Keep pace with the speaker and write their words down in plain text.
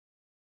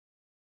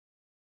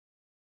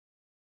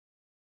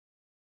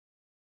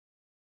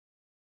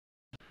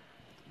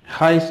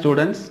Hi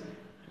students,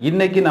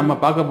 இன்னைக்கு நம்ம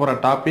பார்க்க போற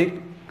topic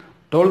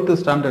 12th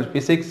standard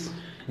physics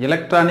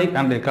electronic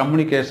and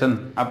communication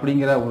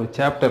அப்படிங்கிற ஒரு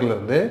சாப்டர்ல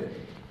இருந்து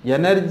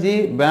energy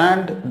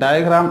pant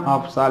diagram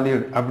of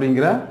solid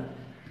அப்படிங்கிற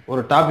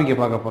ஒரு டாபிக்கை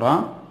பார்க்க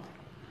போறோம்.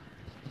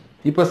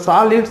 இப்போ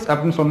சாலிட்ஸ்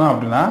அப்படின்னு சொன்னோம்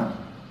அப்படின்னா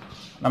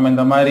நம்ம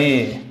இந்த மாதிரி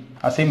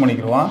அசைன்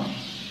பண்ணிக்கிறோம்.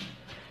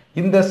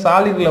 இந்த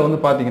சாலிட்ல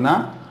வந்து பார்த்தீங்கன்னா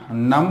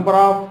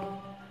நம்பர் ஆஃப்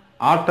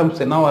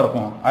ஆட்டம்ஸ் என்னவா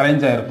இருக்கும்,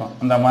 அரேஞ்ச் ஆகிருக்கும்.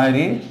 இந்த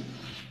மாதிரி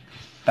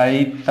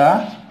டைட்டா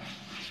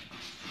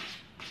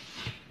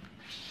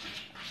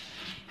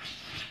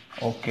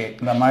ஓகே,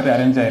 இந்த மாதிரி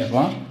அரேஞ்ச்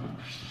ஆகிருக்கும்.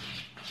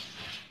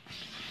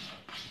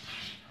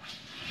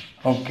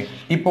 ஓகே,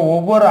 இப்போ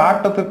ஒவ்வொரு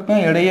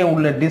ஆட்டத்துக்கும் இடையே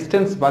உள்ள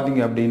டிஸ்டன்ஸ்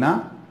பார்த்தீங்க அப்படின்னா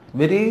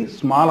வெரி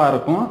ஸ்மாலாக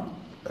இருக்கும்,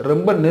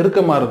 ரொம்ப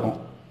நெருக்கமாக இருக்கும்.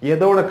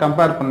 எதோட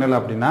கம்பேர் பண்ணல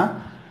அப்படின்னா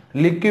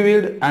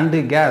லிக்விட்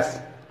அண்டு கேஸ்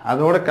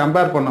அதோட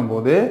கம்பேர்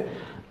பண்ணும்போது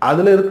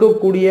அதில்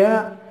இருக்கக்கூடிய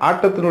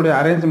ஆட்டத்தினுடைய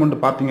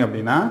அரேஞ்ச்மெண்ட் பார்த்தீங்க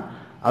அப்படின்னா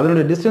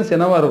அதனுடைய டிஸ்டன்ஸ்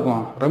என்னவா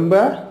இருக்கும், ரொம்ப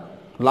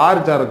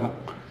லார்ஜாக இருக்கும்.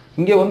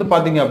 இங்கே வந்து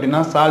பார்த்தீங்க அப்படின்னா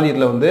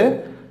சாலிடில் வந்து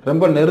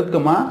ரொம்ப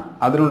நெருக்கமாக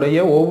அதனுடைய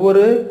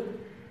ஒவ்வொரு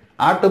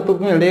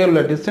ஆட்டத்துக்கும் இடையே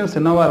உள்ள டிஸ்டன்ஸ்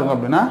என்னவா இருக்கும்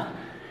அப்படின்னா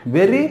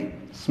வெரி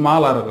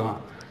ஸ்மாலாக இருக்கும்.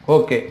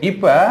 ஓகே,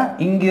 இப்போ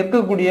இங்கே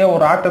இருக்கக்கூடிய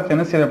ஒரு ஆட்டத்தை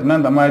என்ன செய்ய அப்படின்னா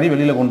இந்த மாதிரி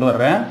வெளியில் கொண்டு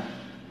வர்றேன்.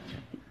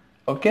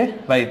 ஓகே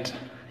ரைட்,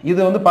 இது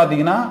வந்து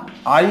பார்த்தீங்கன்னா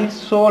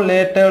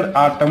ஐசோலேட்டட்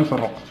ஆட்டம்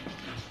சொல்கிறோம்.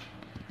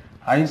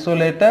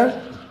 ஐசோலேட்டட்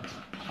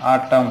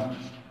ஆட்டம்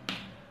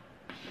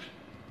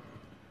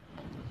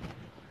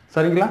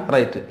சரிங்களா?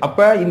 ரைட்டு.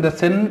 அப்போ இந்த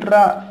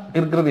சென்ட்ரா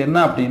இருக்கிறது என்ன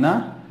அப்படின்னா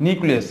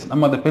நியூக்ளியஸ்.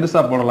 நம்ம அதை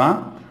பெருசாக போடலாம்.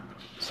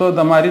 ஸோ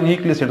இந்த மாதிரி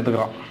நியூக்ளியஸ்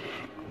எடுத்துக்கிறோம்.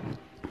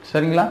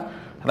 சரிங்களா?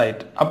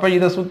 ரைட். அப்போ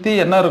இதை சுற்றி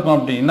என்ன இருக்கும்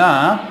அப்படின்னா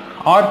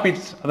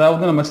ஆர்பிட்ஸ்,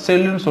 அதாவது நம்ம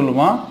செல்லுன்னு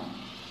சொல்லுவோம்.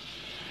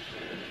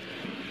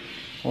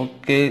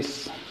 ஓகே,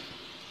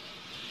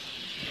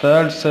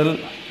 தேர்ட் செல்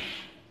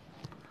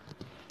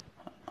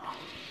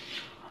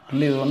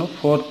அண்ட் இது ஒன்று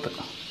ஃபோர்த்து.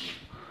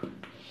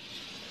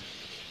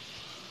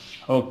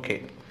 ஓகே,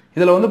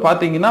 இதில் வந்து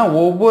பார்த்தீங்கன்னா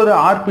ஒவ்வொரு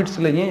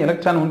ஆர்பிட்ஸ்லையும்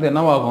எலக்ட்ரான் வந்து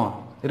என்னவாகும்,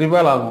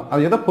 ரிவால் ஆகும்.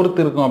 அது எதை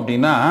பொறுத்து இருக்கும்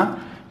அப்படின்னா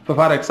இப்போ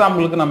ஃபார்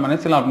எக்ஸாம்பிளுக்கு நம்ம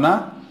நினைச்சலாம் அப்படின்னா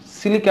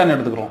சிலிக்கான்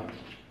எடுத்துக்கிறோம்.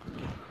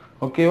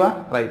 ஓகேவா?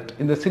 ரைட்.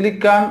 இந்த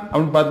சிலிக்கான்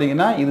அப்படின்னு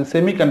பார்த்தீங்கன்னா இது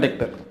செமி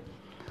கண்டக்டர்,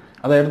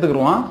 அதை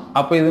எடுத்துக்கிறோம்.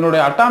 அப்போ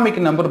இதனுடைய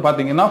அட்டாமிக் நம்பர்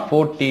பார்த்தீங்கன்னா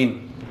 14.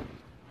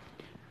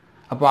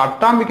 அப்போ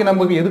அட்டாமிக்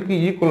நம்பருக்கு எதுக்கு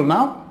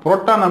ஈக்குவல்னா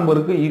புரோட்டான்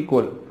நம்பருக்கு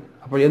ஈக்குவல்.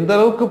 அப்போ எந்த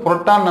அளவுக்கு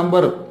புரோட்டான்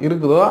நம்பர்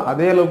இருக்குதோ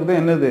அதே அளவுக்கு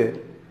தான் என்னது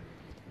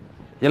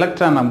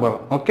எலக்ட்ரான் நம்பர்.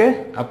 ஓகே,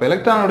 அப்போ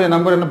எலக்ட்ரானுடைய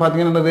நம்பர் என்ன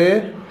பார்த்தீங்கன்னா என்னது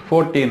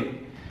 14.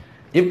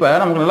 இப்போ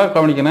நமக்கு நல்லா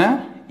கவனிக்கணும்,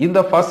 இந்த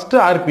ஃபர்ஸ்ட்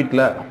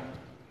ஆர்பிட்டில்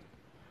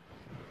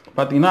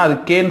பார்த்தீங்கன்னா அது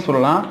கேன்னு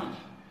சொல்லலாம்,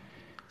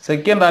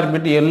 second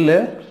orbit L,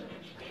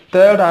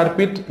 third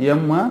orbit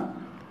M,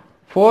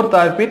 fourth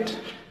orbit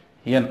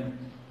என்.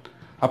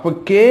 அப்போ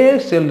கே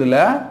செல்லில்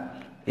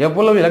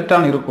எவ்வளவு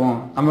எலக்ட்ரான் இருக்கும்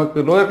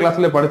நமக்கு லோயர்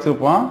கிளாஸ்லேயே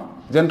படிச்சிருப்போம்.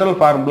 General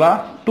formula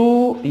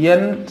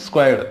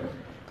 2n².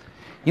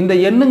 இந்த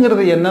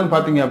எண்ணுங்கிறது என்னன்னு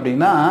பார்த்தீங்க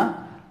அப்படின்னா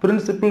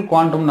பிரின்சிபல்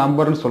குவாண்டம்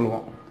நம்பர்னு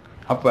சொல்லுவோம்.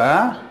 அப்போ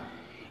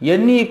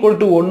n ஈக்குவல்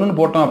டு 1ன்னு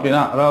போட்டோம்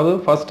அப்படின்னா, அதாவது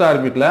ஃபர்ஸ்ட்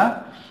ஆர்பிட்டில்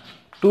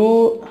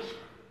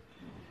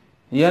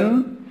 2n².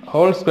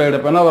 இப்போ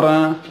என்ன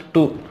வரும்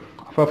 2.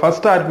 அப்போ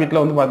ஃபர்ஸ்ட்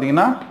ஆர்பிட்டில் வந்து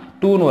பார்த்தீங்கன்னா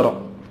 2ன்னு வரும்.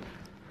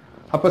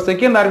 அப்போ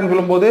செகண்ட் ஆர்பிட்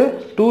சொல்லும்போது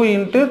 2 ×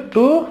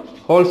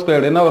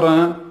 2² என்ன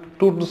வரும்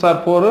 2 2 சார்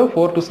 4,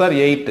 4 2 சார்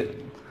 8.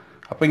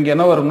 அப்போ இங்கே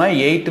என்ன வரும்னா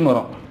 8ன்னு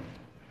வரும்.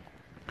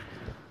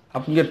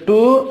 அப்போ இங்கே 2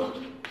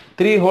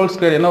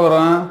 3² என்ன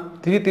வரும்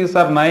 3 3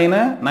 சார் 9,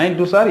 9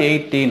 2 சார்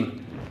 18.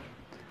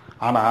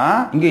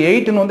 ஆனால் இங்கே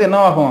 8ன்னு வந்து என்ன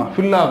ஆகும்,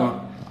 ஃபில் ஆகும்.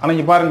 ஆனால்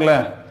இங்கே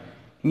பாருங்களேன்,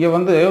 இங்கே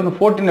வந்து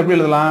 14 எப்படி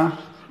எழுதலாம்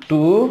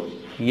 2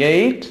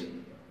 8.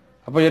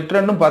 அப்போ 8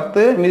 2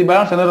 10, மீதி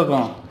பேலன்ஸ் என்ன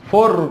இருக்கும்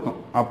 4 இருக்கும்.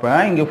 அப்போ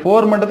இங்கே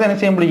 4 மட்டும் தான் என்ன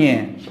செய்ய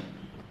முடியும்,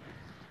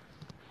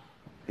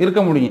 இருக்க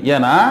முடியும்.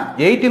 ஏன்னா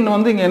 18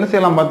 வந்து இங்கே என்ன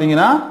செய்யலாம்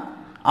பார்த்தீங்கன்னா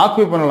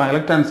ஆக்குபை பண்ணலாம்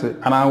எலக்ட்ரான்ஸு.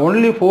 ஆனால்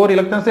ஒன்லி 4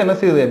 எலக்ட்ரான்ஸ் என்ன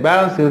செய்யுது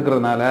பேலன்ஸ்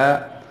இருக்கிறதுனால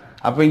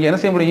அப்போ இங்கே என்ன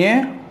செய்ய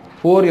முடியும்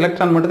 4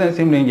 எலக்ட்ரான் மட்டும் தான் என்ன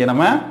செய்ய முடியும் இங்கே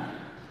நம்ம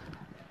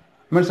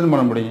மென்ஷன்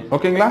பண்ண முடியும்.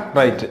 ஓகேங்களா?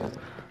 ரைட்டு.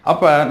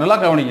 அப்போ நல்லா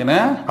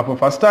கவனிக்கணும். அப்போ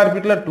first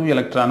ஆர்பிட்டில் 2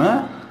 electron,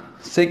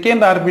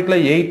 second ஆர்பிட்டில்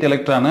 8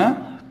 electron,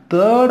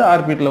 third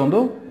ஆர்பிட்டில் வந்து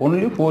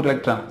ஒன்லி 4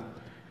 எலக்ட்ரான்.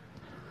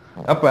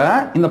 அப்போ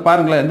இந்த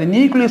பாருங்களேன், இந்த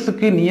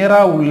நியூக்ளியஸுக்கு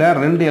நியராக உள்ள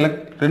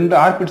ரெண்டு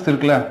ஆர்பிட்ஸ்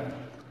இருக்குல்ல,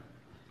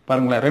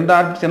 பாருங்களேன் 2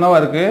 ஆர்பிட்ஸ்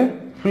என்னவா இருக்கு,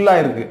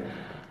 ஃபுல்லாக இருக்கு.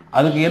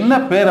 அதுக்கு என்ன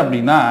பேர்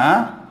அப்படின்னா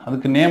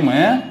அதுக்கு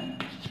நேமு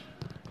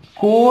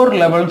கோர்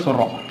லெவல்னு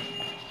சொல்கிறோம்.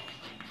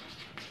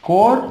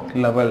 Core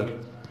level.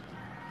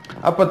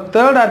 அப்போ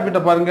தேர்ட்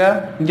ஆர்பிட்டை பாருங்க,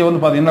 இங்கே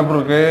வந்து பார்த்தீங்கன்னா என்ன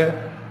இருக்கு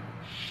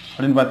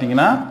அப்படின்னு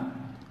பார்த்தீங்கன்னா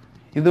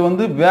இது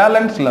வந்து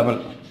வேலன்ஸ்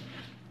லெவல்.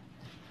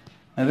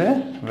 இது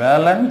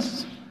வேலன்ஸ்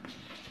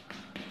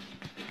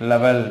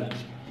லெவல்,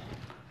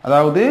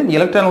 அதாவது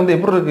எலக்ட்ரான் வந்து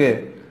எப்படி இருக்கு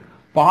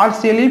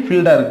பார்ஷியலி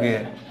ஃபில்டாக இருக்கு.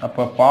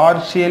 அப்போ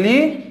பார்ஷியலி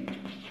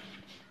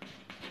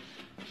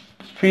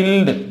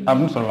ஃபில்டு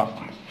அப்படின்னு சொல்லலாம்.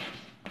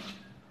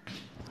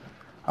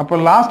 அப்போ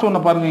லாஸ்ட் ஒன்று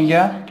பாருங்க,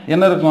 இங்கே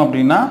என்ன இருக்கும்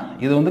அப்படின்னா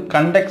இது வந்து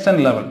கண்டக்ஷன்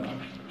லெவல்.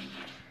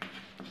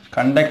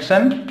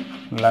 Conduction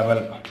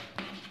level.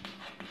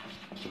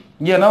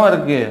 இங்கே என்னவா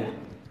இருக்கு?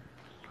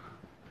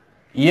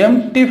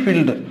 எம்டி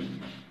ஃபீல்டு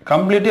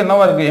கம்ப்ளீட்டாக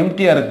என்னவா இருக்கு?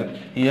 எம்டியாக இருக்கு.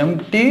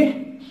 எம்டி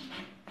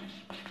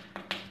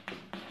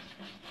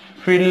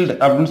ஃபீல்டு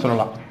அப்படின்னு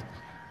சொல்லலாம்.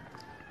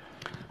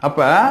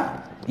 அப்போ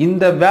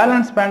இந்த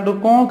வேலன்ஸ்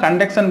பேண்டுக்கும்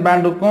கண்டக்ஷன்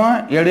பேண்டுக்கும்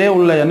இடையே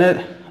உள்ள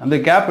அந்த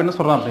கேப் என்ன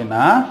சொல்கிறோம்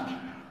அப்படின்னா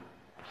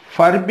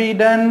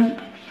ஃபர்பிடன்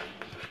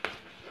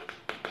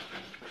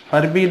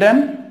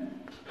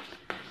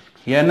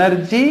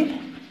எனர்ஜி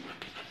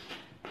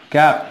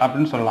கேப்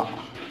அப்படின்னு சொல்லலாம்.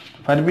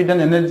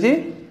 Forbidden energy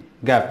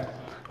gap.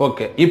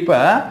 ஓகே, இப்போ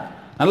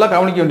நல்லா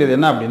கவனிக்க வேண்டியது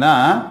என்ன அப்படின்னா,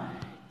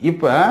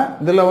 இப்போ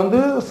இதில்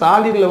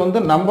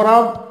சாலிடில் நம்பர்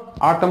ஆஃப்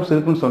ஆட்டம்ஸ்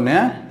இருக்குன்னு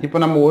சொன்னேன். இப்போ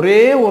நம்ம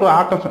ஒரே ஒரு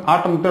ஆட்டம்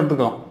மட்டும்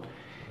எடுத்துக்கிறோம்.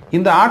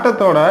 இந்த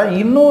ஆட்டத்தோட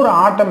இன்னொரு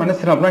ஆட்டம் என்ன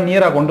செய்யறோம் அப்படின்னா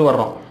நியராக கொண்டு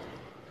வர்றோம்.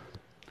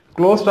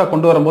 க்ளோஸ்டாக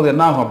கொண்டு வரும்போது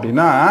என்ன ஆகும்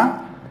அப்படின்னா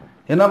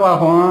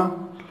என்னவாகும்?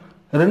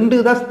 ரெண்டு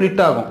தான்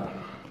ஸ்ப்ளிட் ஆகும்.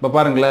 இப்போ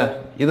பாருங்களேன்,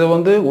 இதை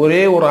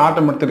ஒரே ஒரு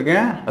ஆட்டம்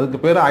எடுத்திருக்கேன், அதுக்கு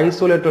பேர்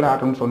ஐசோலேட்டட்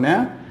ஆட்டம்னு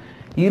சொன்னேன்.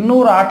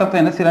 இன்னொரு ஆட்டத்தை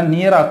என்ன செய்யலாம்?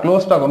 நியராக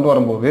க்ளோஸ்டாக கொண்டு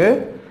வரும்போது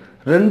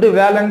ரெண்டு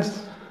வேலன்ஸ்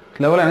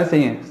லெவலாக என்ன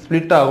செய்யும்?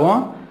 ஸ்ப்ளிட் ஆகும்.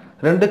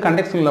 ரெண்டு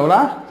கண்டக்ஷன்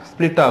லெவலாக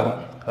ஸ்ப்ளிட் ஆகும்.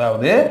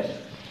 அதாவது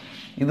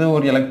இது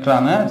ஒரு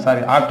எலக்ட்ரானு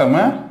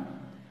ஆட்டமு,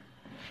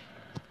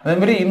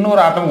 அதேமாரி இன்னொரு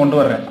ஆட்டம் கொண்டு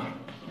வர்றேன்.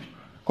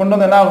 கொண்டு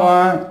வந்து என்ன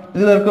ஆகும்?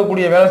 இதில்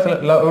இருக்கக்கூடிய வேலன்ஸ்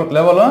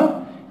லெவலும்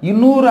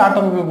இன்னொரு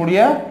ஆட்டம் இருக்கக்கூடிய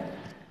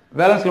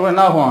வேலன்ஸ் லெவல்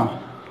என்ன ஆகும்?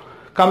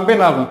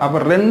 கம்பைன் ஆகும். அப்போ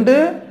ரெண்டு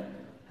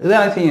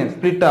இதுதான் என்ன செய்யும்?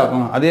 ஸ்ப்ளிட்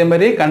ஆகும். அதே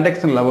மாதிரி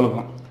கண்டக்ஷன்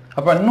லெவலுக்கும்.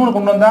 அப்போ இன்னொன்று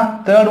கொண்டு வந்தால்,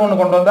 தேர்ட்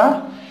ஒன்று கொண்டு வந்தால்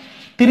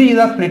 3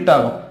 தான் ஸ்ப்ளிட்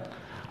ஆகும்.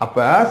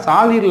 அப்போ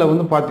சாலிடில்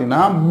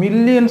பார்த்தீங்கன்னா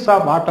மில்லியன்ஸ்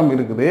ஆஃப் ஆட்டம்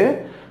இருக்குது.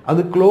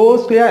 அது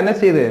க்ளோஸ்லியாக என்ன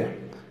செய்யுது?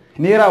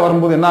 நியராக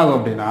வரும்போது என்ன ஆகும்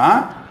அப்படின்னா,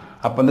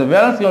 அப்போ இந்த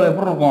வேலன்ஸ் லெவல்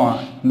எப்படி இருக்கும்?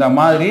 இந்த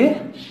மாதிரி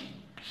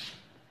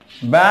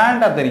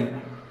பேண்டாக தெரியும்.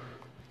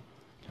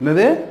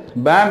 என்னது?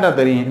 பேண்டாக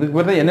தெரியும். இதுக்கு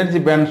பேர் தான்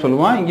எனர்ஜி பேண்ட்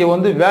சொல்லுவோம்.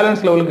 இங்கே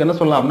வேலன்ஸ் லெவலுக்கு என்ன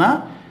சொல்லலாம்னா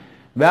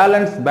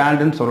வேலன்ஸ்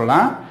பேண்டுன்னு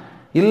சொல்லலாம்.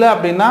 இல்லை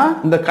அப்படின்னா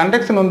இந்த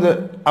கண்டக்ஷன்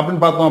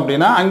அப்படின்னு பார்த்தோம்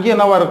அப்படின்னா அங்கேயும்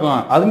என்னவா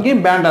இருக்கும்?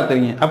 அங்கேயும் பேண்டாக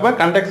தெரியும். அப்போ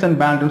கண்டக்ஷன்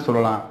பேண்டுன்னு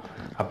சொல்லலாம்.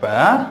 அப்போ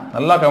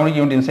நல்லா கவனிக்க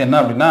வேண்டிய விஷயம் என்ன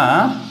அப்படின்னா,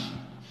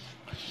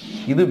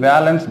 இது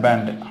வேலன்ஸ்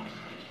பேண்டு,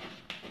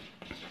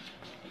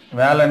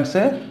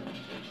 வேலன்ஸு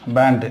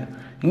பேண்டு.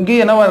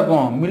 இங்கேயும் என்னவா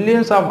இருக்கும்?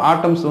 மில்லியன்ஸ் ஆஃப்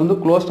ஆட்டம்ஸ்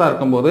க்ளோஸ்டாக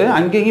இருக்கும்போது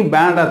அங்கேயும்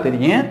பேண்டாக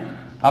தெரியும்.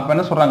 அப்போ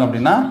என்ன சொல்கிறாங்க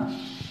அப்படின்னா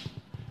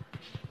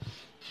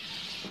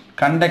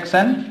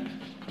conduction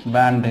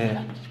pant.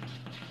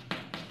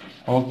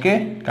 Okay,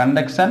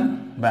 conduction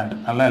pant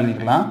நல்லா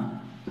எழுதிக்கலாம்.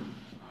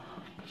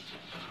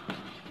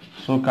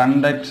 So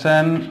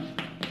conduction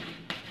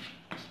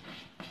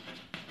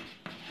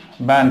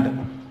pant.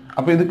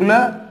 அப்போ இதுக்குள்ள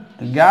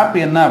கேப்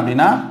என்ன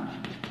அப்படின்னா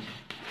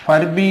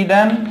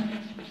ஃபர்பிடன்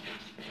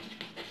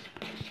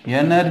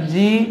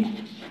எனர்ஜி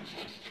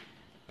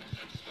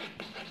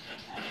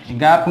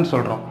கேப்னு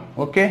சொல்கிறோம்.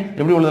 ஓகே,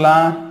 எப்படி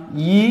எழுதலாம்?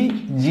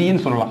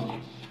 இஜின்னு சொல்லலாம்.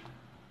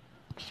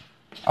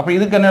 அப்போ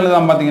இதுக்கு என்ன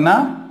எழுதலாம் பார்த்தீங்கன்னா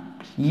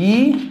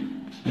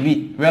இவி.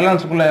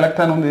 வேலன்ஸுக்குள்ள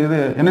எலக்ட்ரான் இது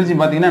எனர்ஜி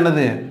பார்த்தீங்கன்னா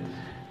என்னது?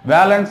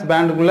 வேலன்ஸ்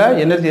பேண்டுக்குள்ள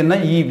எனர்ஜி என்ன?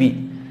 இவி.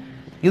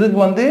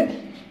 இதுக்கு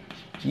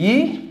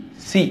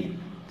இசி.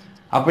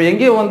 அப்போ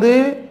எங்கே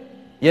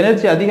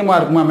எனர்ஜி அதிகமாக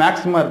இருக்குமா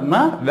மேக்ஸிமமாக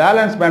இருக்குன்னா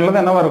வேலன்ஸ் பேண்டில்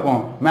தான் என்னவா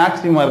இருக்கும்?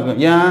 மேக்ஸிமமாக இருக்கும்.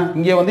 ஏன்?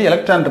 இங்கே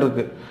எலக்ட்ரான்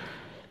இருக்குது.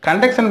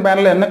 கண்டக்ஷன்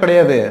பேண்டில் என்ன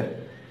கிடையாது?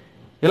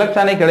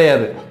 எலக்ட்ரானே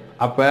கிடையாது.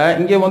 அப்போ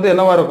இங்கே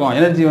என்னவா இருக்கும்?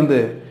 எனர்ஜி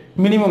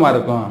மினிமமாக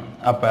இருக்கும்.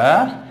 அப்போ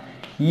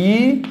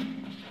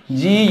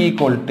இஜி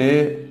equal to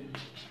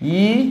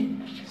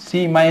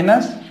EC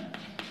minus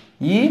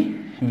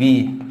EV.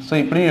 So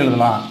இப்படி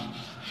எழுதலாம்.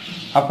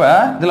 அப்போ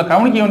இதில்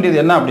கவனிக்க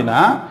வேண்டியது என்ன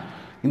அப்படின்னா,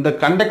 இந்த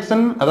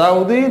கண்டக்ஷன்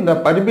அதாவது இந்த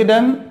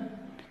ஃபர்பிடன்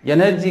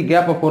எனர்ஜி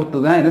கேப்பை பொறுத்து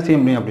தான் என்ன செய்ய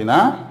முடியும் அப்படின்னா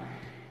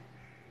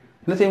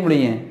என்ன செய்ய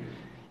முடியும்?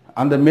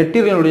 அந்த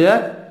மெட்டீரியலுடைய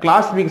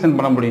கிளாசிஃபிகேஷன்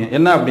பண்ண முடியும்.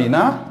 என்ன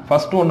அப்படின்னா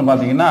ஃபர்ஸ்ட் ஒன்று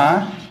பார்த்தீங்கன்னா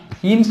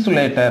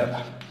இன்சுலேட்டர்,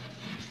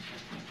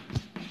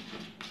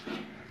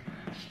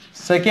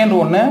 செகண்ட்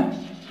ஒன்று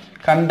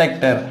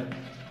கண்டக்டர்,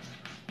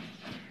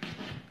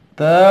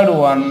 தேர்ட்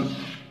ஒன்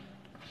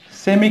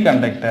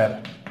செமிகண்டக்டர்.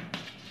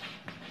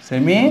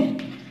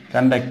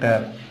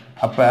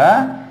 அப்போ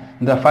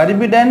இந்த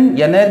ஃபர்பிடன்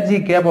எனர்ஜி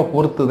கேப்பை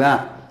பொறுத்து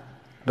தான்.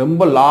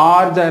 ரொம்ப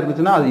லார்ஜாக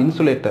இருந்துச்சுன்னா அது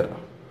இன்சுலேட்டர்.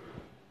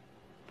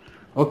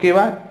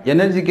 ஓகேவா?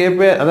 எனர்ஜி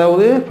கேப்பே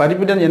அதாவது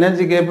ஃபர்பிடன்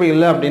எனர்ஜி கேப்பே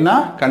இல்லை அப்படின்னா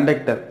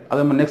கண்டக்டர். அதை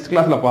நம்ம நெக்ஸ்ட்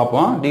கிளாஸில்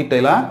பார்ப்போம்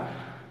டீட்டெயிலாக.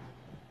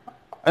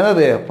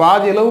 அதாவது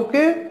பாதி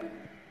அளவுக்கு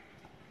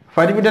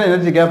ஃபர்பிடன்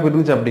எனர்ஜி கேப்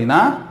இருந்துச்சு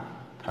அப்படின்னா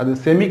அது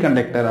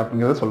செமிகண்டக்டர்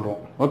அப்படிங்கிறத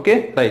சொல்கிறோம். Okay,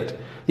 right.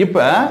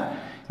 இப்போ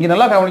இங்கே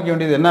நல்லா கவனிக்க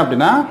வேண்டியது என்ன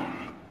அப்படின்னா,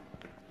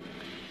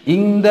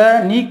 இந்த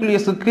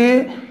நியூக்ளியஸுக்கு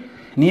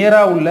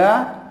நியராக உள்ள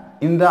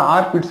இந்த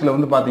ஆர்பிட்ஸில்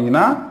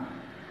பார்த்தீங்கன்னா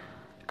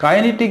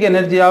கைனெட்டிக்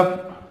எனர்ஜி ஆஃப்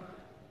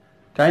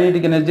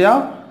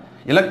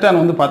எலக்ட்ரான்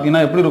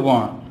பார்த்தீங்கன்னா எப்படி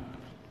இருக்கும்?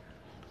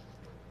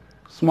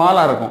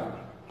 ஸ்மாலாக இருக்கும்.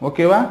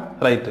 ஓகேவா?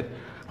 ரைட்டு.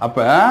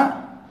 அப்போ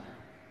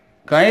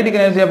கைனெட்டிக்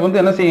எனர்ஜி ஆஃப்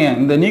என்ன செய்யும்?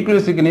 இந்த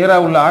நியூக்ளியஸுக்கு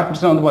நியராக உள்ள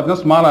ஆர்பிட்ஸ்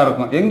பார்த்தீங்கன்னா ஸ்மாலாக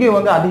இருக்கும். எங்கே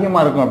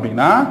அதிகமாக இருக்கும்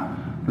அப்படின்னா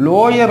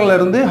லோயர்ல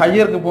இருந்து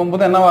ஹையருக்கு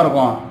போகும்போது என்னவா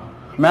இருக்கும்?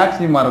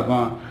 மேக்ஸிமமாக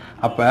இருக்கும்.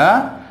 அப்போ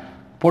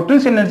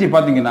பொட்டன்ஷியல் எனர்ஜி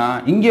பார்த்தீங்கன்னா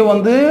இங்கே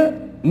வந்து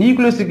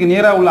நியூக்ளியஸுக்கு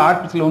நியராக உள்ள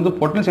ஆர்பிஸில் வந்து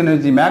பொட்டன்ஷியல்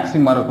எனர்ஜி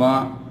மேக்ஸிமமாக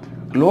இருக்கும்.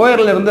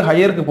 லோயரில் இருந்து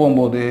ஹையருக்கு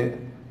போகும்போது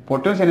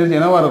பொட்டன்ஷியல் எனர்ஜி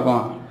என்னவாக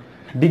இருக்கும்,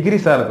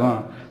 டிகிரிஸாக இருக்கும்.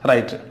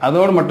 ரைட்.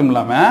 அதோடு மட்டும்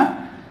இல்லாமல்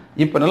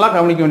இப்போ நல்லா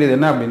கவனிக்க வேண்டியது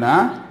என்ன அப்படின்னா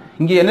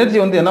இங்கே எனர்ஜி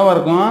வந்து என்னவாக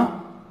இருக்கும்,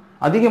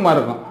 அதிகமாக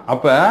இருக்கும்.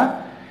 அப்போ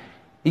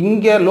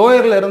இங்கே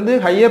லோயரில் இருந்து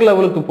ஹையர்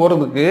லெவலுக்கு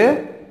போகிறதுக்கு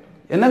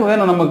என்ன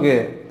வேணும், நமக்கு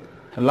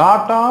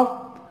லாட் ஆஃப்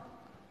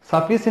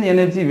சஃபிஷியன்ட்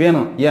எனர்ஜி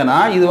வேணும். ஏன்னா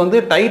இது வந்து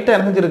டைட்டாக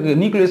இணைஞ்சிருக்கு,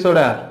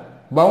 நியூக்ளியஸோட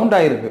பவுண்ட்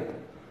ஆகிருக்கு.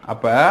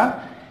 அப்போ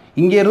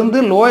இங்கேருந்து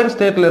லோயர்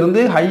ஸ்டேட்டில்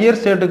இருந்து ஹையர்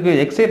ஸ்டேட்டுக்கு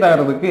எக்ஸைட்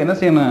ஆகிறதுக்கு என்ன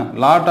செய்யணும்,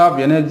 லாட் ஆஃப்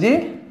எனர்ஜி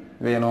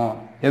வேணும்.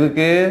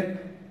 எதுக்கு,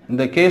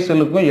 இந்த கே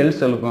செல்லுக்கும் எல்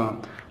செல்லுக்கும்.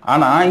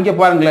 ஆனால் இங்கே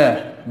பாருங்களேன்,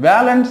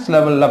 வேலன்ஸ்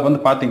லெவலில் வந்து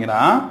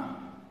பார்த்தீங்கன்னா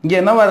இங்கே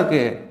என்னவா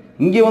இருக்குது,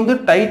 இங்கே வந்து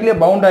டைட்லேயே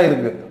பவுண்ட்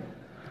ஆகிருக்கு.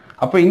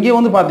 அப்போ இங்கே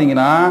வந்து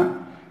பார்த்தீங்கன்னா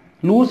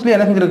லூஸ்லேயே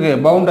என்ன செஞ்சிருக்கு,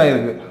 பவுண்ட்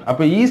ஆகிருக்கு.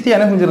 அப்போ ஈஸியாக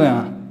என்ன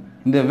செஞ்சிருக்கேன்,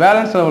 இந்த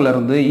வேலன்ஸ் லெவலில்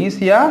இருந்து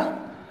ஈஸியாக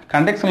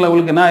கண்டக்ஷன்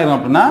லெவலுக்கு என்ன ஆயிரும்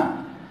அப்படின்னா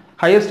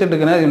ஹையர்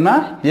ஸ்டேட்டுக்கு என்ன ஆயிரும்னா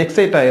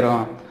எக்ஸைட்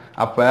ஆயிரும்.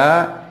 அப்போ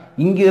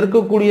இங்கே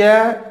இருக்கக்கூடிய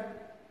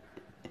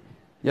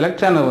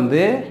எலக்ட்ரானை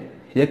வந்து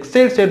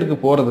எக்ஸைட் ஸ்டேட்டுக்கு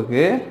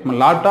போகிறதுக்கு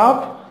லாட்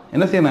ஆஃப்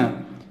என்ன செய்யணும்,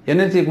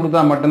 எனர்ஜி கொடுத்தா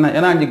மட்டும்தான்.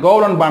 ஏன்னா இங்கே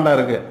கோவலன் பாண்டாக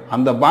இருக்குது,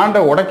 அந்த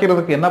பாண்டை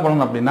உடைக்கிறதுக்கு என்ன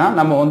பண்ணணும் அப்படின்னா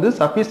நம்ம வந்து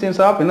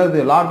சஃபிஷியன்ஸ் ஆஃப்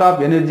என்னது, லாட்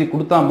ஆஃப் எனர்ஜி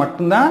கொடுத்தா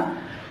மட்டும்தான்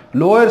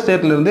லோயர்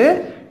ஸ்டேட்லேருந்து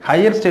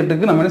ஹையர்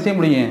ஸ்டேட்டுக்கு நம்ம என்ன செய்ய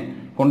முடியும்,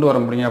 கொண்டு வர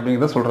முடியும்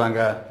அப்படிங்கிறத சொல்கிறாங்க.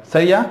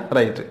 சரியா?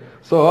 ரைட்டு.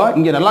 ஸோ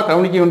இங்கே நல்லா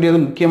கவனிக்க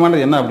வேண்டியது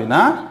முக்கியமானது என்ன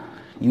அப்படின்னா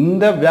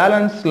இந்த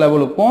வேலன்ஸ்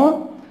லெவலுக்கும்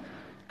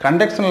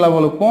கண்டக்ஷன்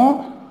லெவலுக்கும்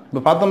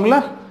இப்போ பார்த்தோம்ல,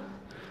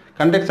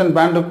 கண்டக்ஷன்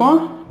பேண்டுக்கும்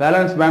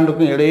வேலன்ஸ்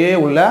பேண்டுக்கும் இடையே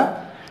உள்ள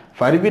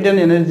ஃபர்பிடன்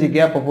எனர்ஜி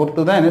கேப்பை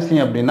பொறுத்து தான் என்ன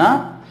செய்யும் அப்படின்னா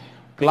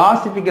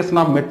கிளாசிஃபிகேஷன்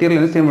ஆஃப் மெட்டீரியல்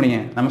என்ன செய்ய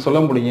முடியும், நம்ம சொல்ல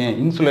முடியும்.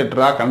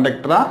 இன்சுலேட்டரா,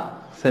 கண்டக்டரா,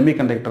 செமி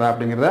கண்டக்டரா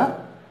அப்படிங்கிறத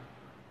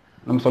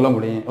நம்ம சொல்ல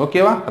முடியும்.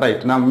 ஓகேவா?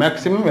 ரைட். நான்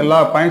மேக்ஸிமம் எல்லா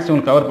பாயிண்ட்ஸும்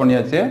உங்களுக்கு கவர்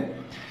பண்ணியாச்சு.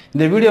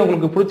 இந்த வீடியோ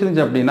உங்களுக்கு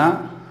பிடிச்சிருந்துச்சு அப்படின்னா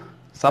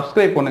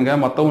சப்ஸ்கிரைப்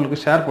பண்ணுங்கள்,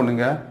 மற்றவங்களுக்கு ஷேர்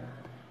பண்ணுங்கள்.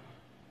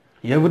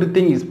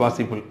 Everything is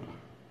possible.